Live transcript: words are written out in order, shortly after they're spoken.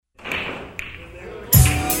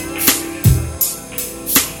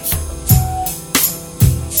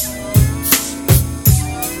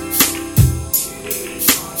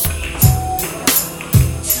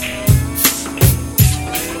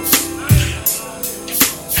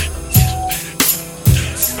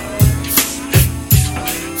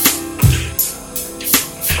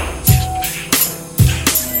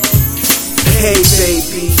Hey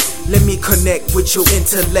baby, let me connect with your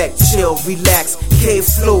intellect. Chill, relax, cave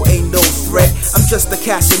flow ain't no threat. I'm just a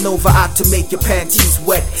Casanova out to make your panties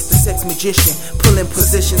wet. The sex magician, pulling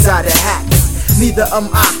positions out of hats. Neither am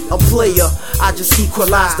I a player, I just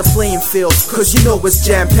equalize the playing field. Cause you know it's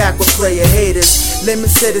jam-packed with player haters. Let me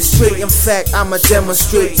set it straight, in fact I'ma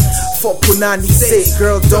demonstrate. For Punani's sake,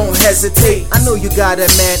 girl don't hesitate. I know you got a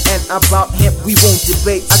man and about him we won't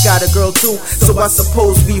debate. I got a girl too, so I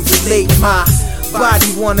suppose we relate. My body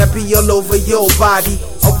wanna be all over your body.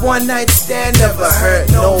 A one night stand never hurt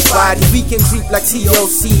nobody. We can creep like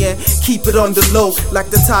TLC and keep it on the low. Like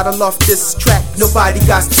the title of this track, nobody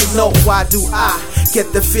got to know. Why do I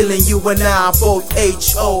get the feeling you and I are both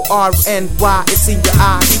HORNY? It's in your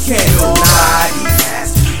eye, you can't deny. Nobody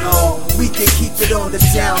has to know. We can keep it on the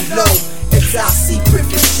down low. It's our secret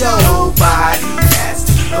for sure. Nobody has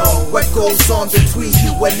to know what goes on between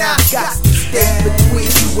you and I. Got to stay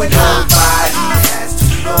between you and I. Nobody has to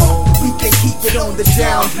know. We can keep it on the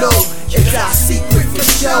down low. It's our secret for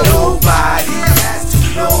sure. Nobody has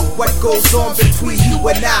to know what goes on between you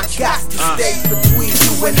and I. Got to stay between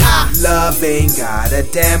you and I. Love ain't got a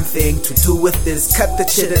damn thing to do with this. Cut the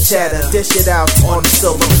chitter chatter, dish it out on a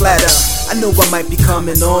silver platter. I know I might be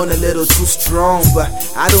coming on a little too strong, but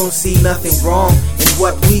I don't see nothing wrong in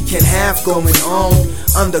what we can have going on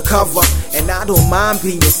undercover. And I don't mind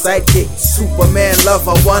being your sidekick, Superman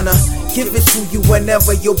lover. Wanna give it to you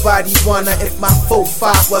whenever your body wanna. If my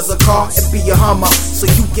 4-5 was a car, it'd be a Hummer. So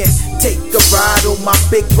you can take a ride on my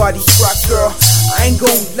big body truck, girl. I ain't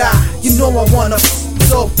gon' lie, you know I wanna.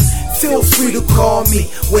 So feel free to call me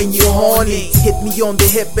when you're horny. Hit me on the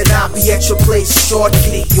hip and I'll be at your place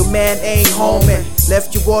shortly. Your man ain't home and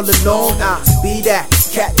left you all alone. I'll be that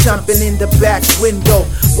cat jumping in the back window.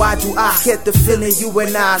 Why do I get the feeling you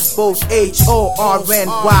and I's both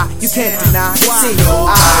HORNY? You can't deny. See,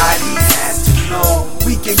 nobody has to know.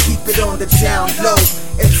 We can keep it on the down low.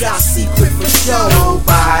 It's our secret for sure.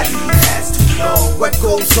 Nobody has to know what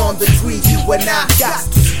goes on between you and I. Got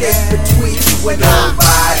to stay between you and I.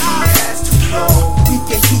 Nobody has to know. We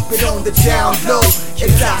can keep it on the down low.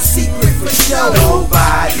 It's our secret for sure.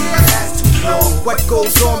 Nobody has to know what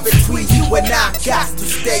goes on between you and I. Got to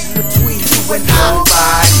stay between you and I.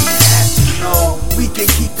 Nobody has to know. We can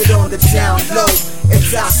keep it on the down low.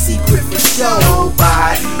 It's our secret for sure.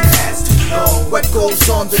 Nobody has to know what goes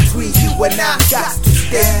on between you and I. Got to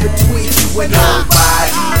stay between you and I.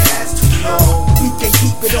 Nobody has to know. We can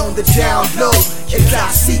keep it on the down low. It's our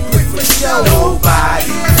secret for sure.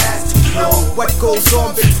 Nobody has to know what goes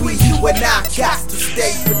on between you and I. Got to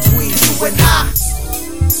stay between